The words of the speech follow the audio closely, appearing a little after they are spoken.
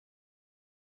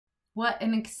What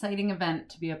an exciting event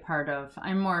to be a part of.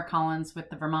 I'm Maura Collins with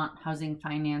the Vermont Housing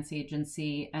Finance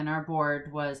Agency, and our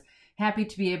board was happy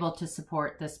to be able to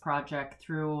support this project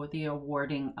through the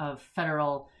awarding of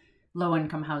federal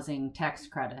low-income housing tax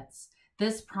credits.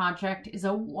 This project is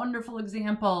a wonderful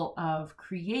example of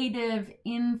creative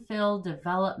infill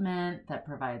development that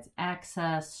provides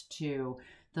access to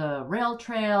the rail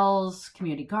trails,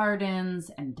 community gardens,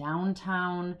 and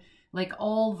downtown. Like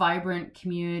all vibrant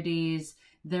communities,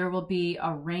 there will be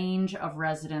a range of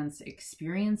residents'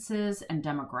 experiences and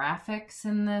demographics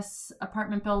in this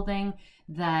apartment building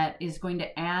that is going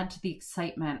to add to the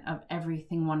excitement of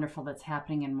everything wonderful that's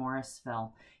happening in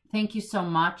Morrisville. Thank you so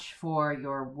much for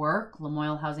your work,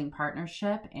 Lamoille Housing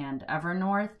Partnership and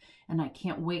Evernorth, and I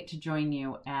can't wait to join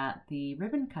you at the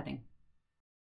ribbon cutting.